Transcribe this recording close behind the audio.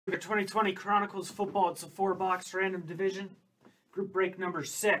The 2020 Chronicles football. It's a 4-box random division. Group break number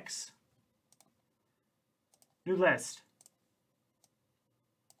 6. New list.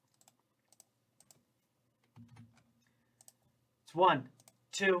 It's 1,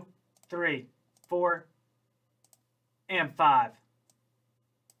 2, 3, 4, and 5.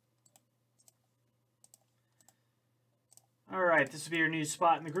 Alright, this will be your new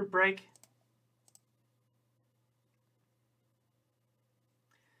spot in the group break.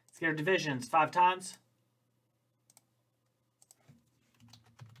 Let's get our divisions 5 times.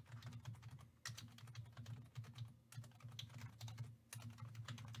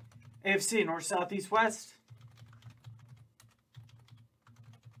 AFC, North, South, East, West.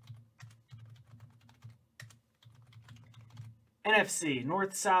 NFC,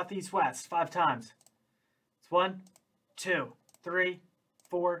 North, South, East, West, 5 times. It's 1, 2, 3,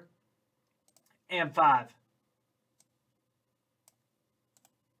 4, and 5.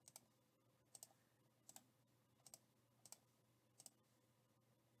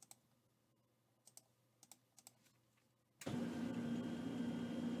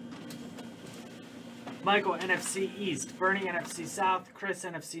 Michael, NFC East. Bernie, NFC South. Chris,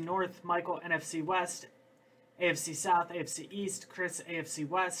 NFC North. Michael, NFC West. AFC South, AFC East. Chris, AFC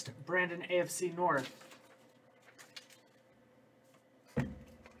West. Brandon, AFC North.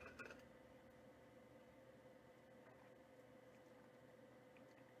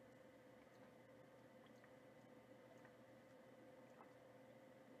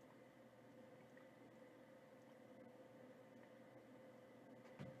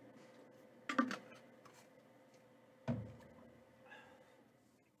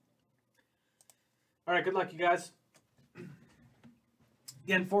 Alright, good luck, you guys.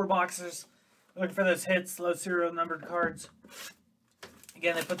 Again, 4 boxes. Looking for those hits, low serial numbered cards.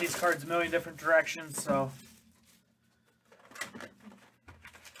 Again, they put these cards a million different directions, so.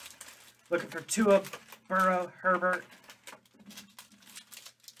 Looking for Tua, Burrow, Herbert.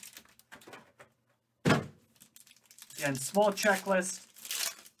 Again, small checklist.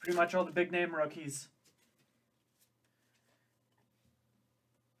 Pretty much all the big name rookies.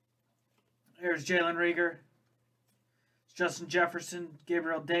 Here's Jalen Reagor, Justin Jefferson,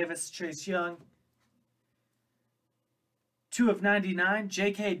 Gabriel Davis, Chase Young. 2/99,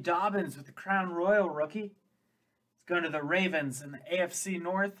 J.K. Dobbins with the Crown Royal rookie. It's going to the Ravens in the AFC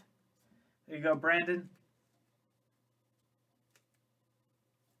North. There you go, Brandon.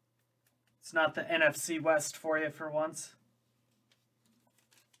 It's not the NFC West for you for once.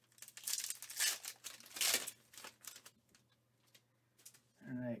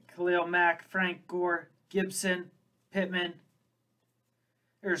 Alright, Khalil Mack, Frank Gore, Gibson, Pittman.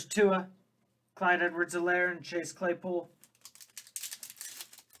 There's Tua, Clyde Edwards-Helaire, and Chase Claypool.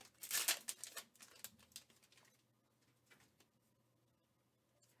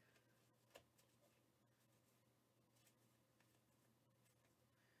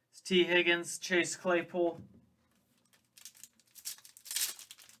 It's T. Higgins, Chase Claypool.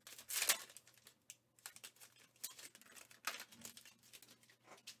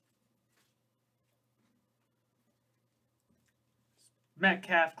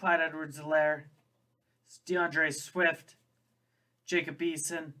 Metcalf, Clyde Edwards-Helaire, DeAndre Swift, Jacob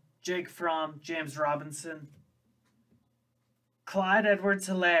Eason, Jake Fromm, James Robinson. Clyde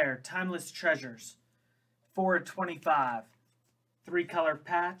Edwards-Helaire, Timeless Treasures, 4/25. 3-color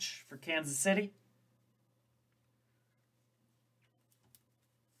patch for Kansas City.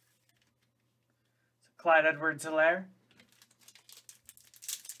 So Clyde Edwards-Helaire.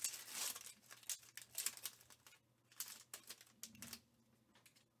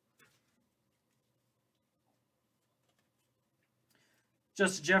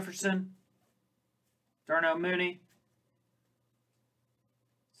 Justin Jefferson, Darnell Mooney.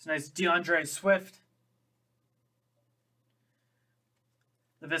 It's nice DeAndre Swift,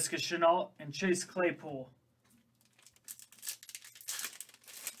 Laviska Shenault, and Chase Claypool.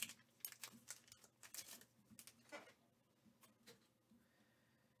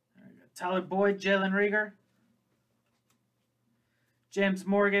 There we go. Tyler Boyd, Jalen Reagor, James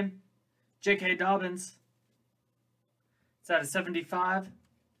Morgan, J.K. Dobbins. It's out of 75.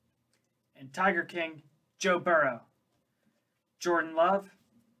 And Tiger King, Joe Burrow. Jordan Love.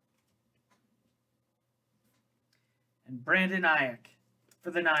 And Brandon Ayuk for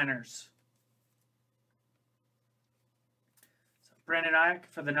the Niners. So Brandon Ayuk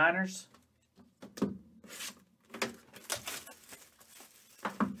for the Niners.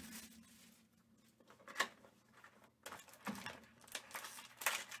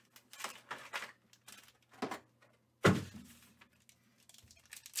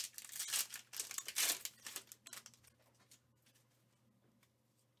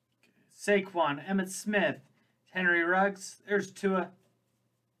 Saquon, Emmitt Smith, Henry Ruggs. There's Tua.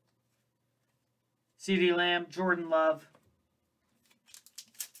 CeeDee Lamb, Jordan Love.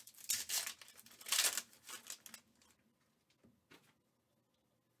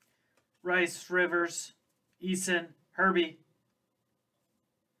 Rice, Rivers, Eason, Herbie.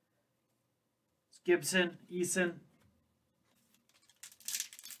 Gibson, Eason.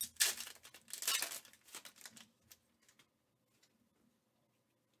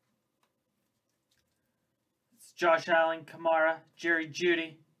 It's Josh Allen, Kamara, Jerry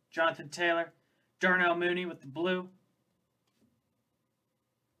Jeudy, Jonathan Taylor, Darnell Mooney with the blue.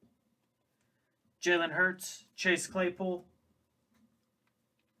 Jalen Hurts, Chase Claypool,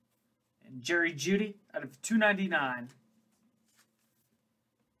 and Jerry Jeudy out of 299.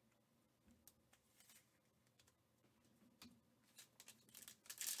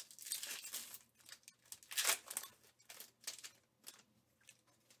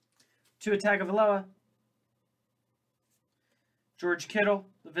 Tua Tagovailoa, George Kittle,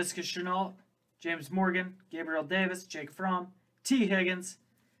 Laviska Shenault, James Morgan, Gabriel Davis, Jake Fromm, T. Higgins,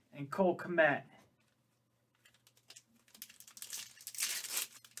 and Cole Kmet.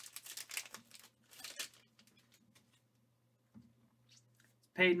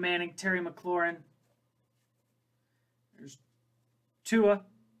 Peyton Manning, Terry McLaurin. There's Tua,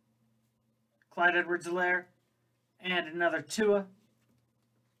 Clyde Edwards-Helaire, and another Tua.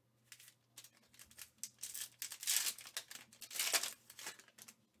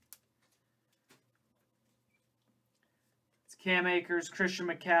 It's Cam Akers, Christian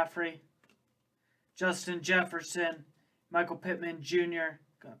McCaffrey, Justin Jefferson, Michael Pittman Jr.,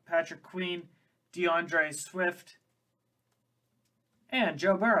 got Patrick Queen, DeAndre Swift, and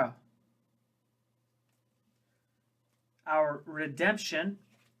Joe Burrow. Our redemption,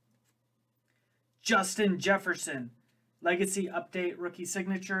 Justin Jefferson, Legacy Update Rookie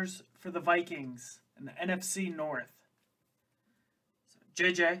Signatures for the Vikings in the NFC North. So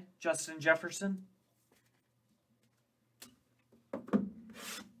JJ, Justin Jefferson.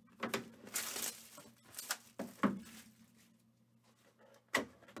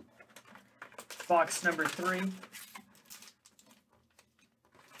 Box number 3.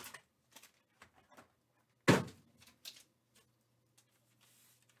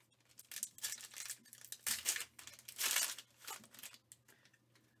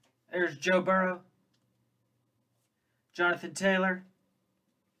 There's Joe Burrow, Jonathan Taylor.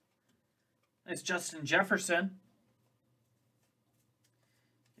 There's Justin Jefferson.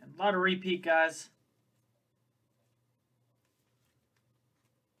 And a lot of repeat guys.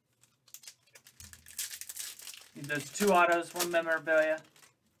 Need those 2 autos, 1 memorabilia.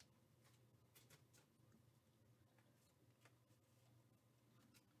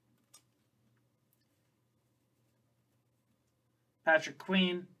 Patrick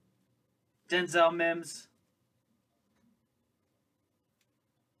Queen, Denzel Mims,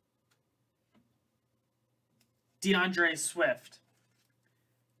 DeAndre Swift.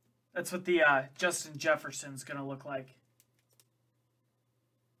 That's what the Justin Jefferson's going to look like.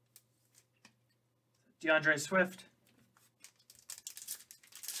 DeAndre Swift.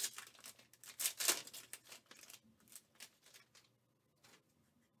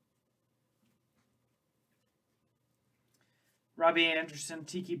 Robbie Anderson,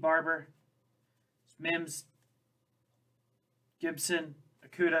 Tiki Barber, Mims, Gibson,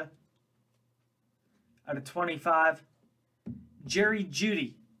 Okuda, out of 25. Jerry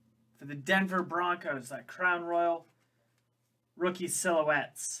Jeudy for the Denver Broncos, that Crown Royal Rookie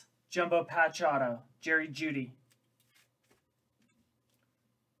Silhouettes. Jumbo Patch Auto, Jerry Jeudy.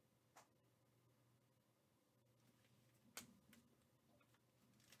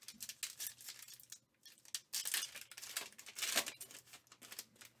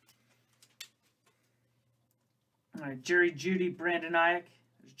 All right, Jerry Jeudy, Brandon Ayuk.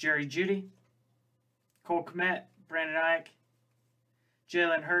 There's Jerry Jeudy. Cole Kmet, Brandon Ayuk.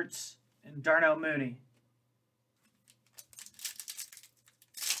 Jalen Hurts, and Darnell Mooney.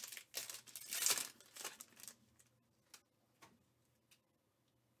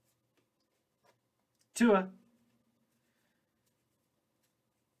 Tua.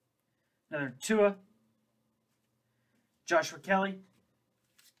 Another Tua. Joshua Kelly.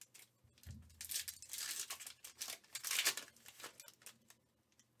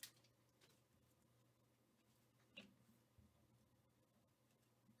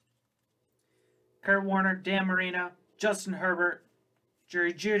 Kurt Warner, Dan Marino, Justin Herbert,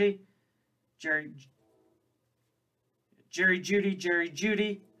 Jerry Jeudy, Jerry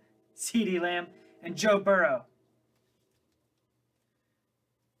Jeudy, CeeDee Lamb, and Joe Burrow.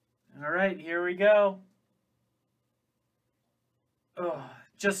 All right, here we go. Oh,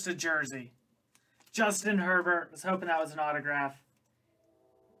 Just a jersey. Justin Herbert. Was hoping that was an autograph.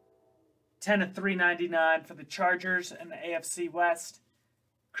 10 of 399 for the Chargers and the AFC West.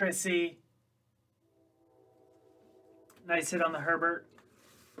 Chrissy. Nice hit on the Herbert.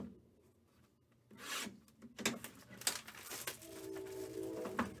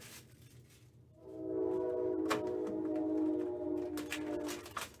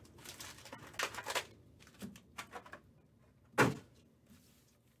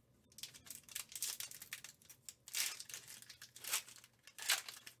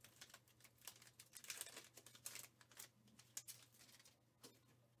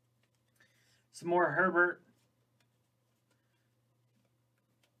 Some more Herbert.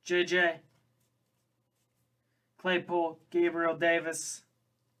 JJ. Claypool. Gabriel Davis.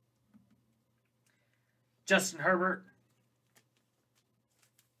 Justin Herbert.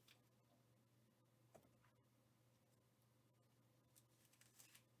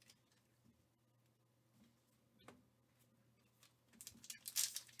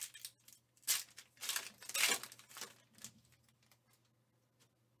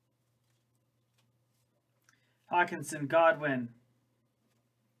 Hawkinson, Godwin,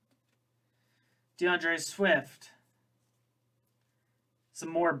 DeAndre Swift, some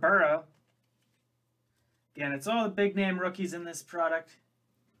more Burrow. Again, it's all the big name rookies in this product.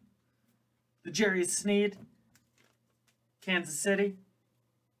 The Jerry Sneed, Kansas City.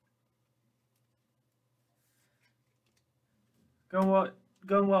 Going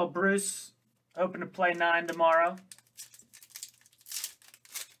well, Bruce. Hoping to play 9 tomorrow.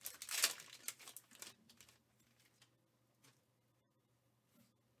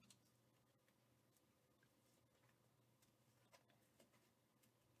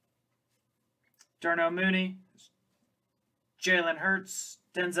 Darnell Mooney, Jalen Hurts,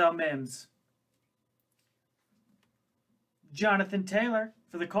 Denzel Mims. Jonathan Taylor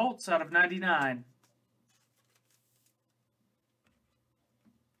for the Colts out of 99.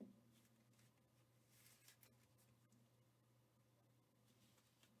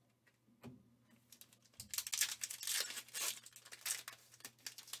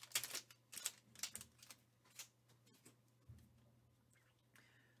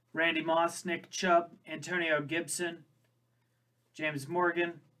 Randy Moss, Nick Chubb, Antonio Gibson, James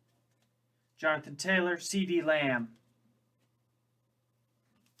Morgan, Jonathan Taylor, C.D. Lamb.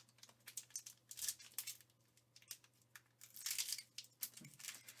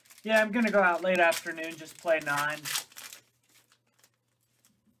 Yeah, I'm going to go out late afternoon, just play 9.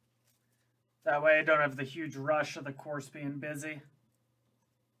 That way I don't have the huge rush of the course being busy.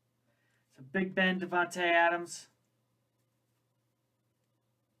 So Big Ben, Devontae Adams.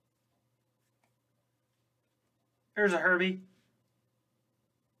 Here's a Herbie.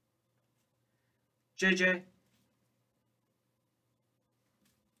 JJ.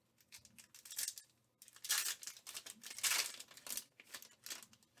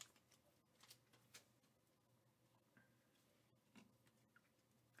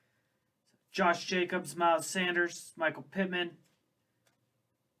 Josh Jacobs, Miles Sanders, Michael Pittman,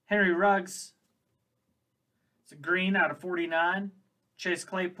 Henry Ruggs. It's a green out of 49. Chase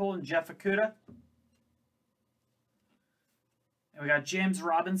Claypool and Jeff Okudah. And we got James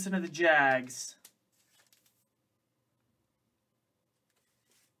Robinson of the Jags.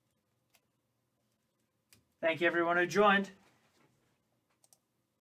 Thank you, everyone who joined.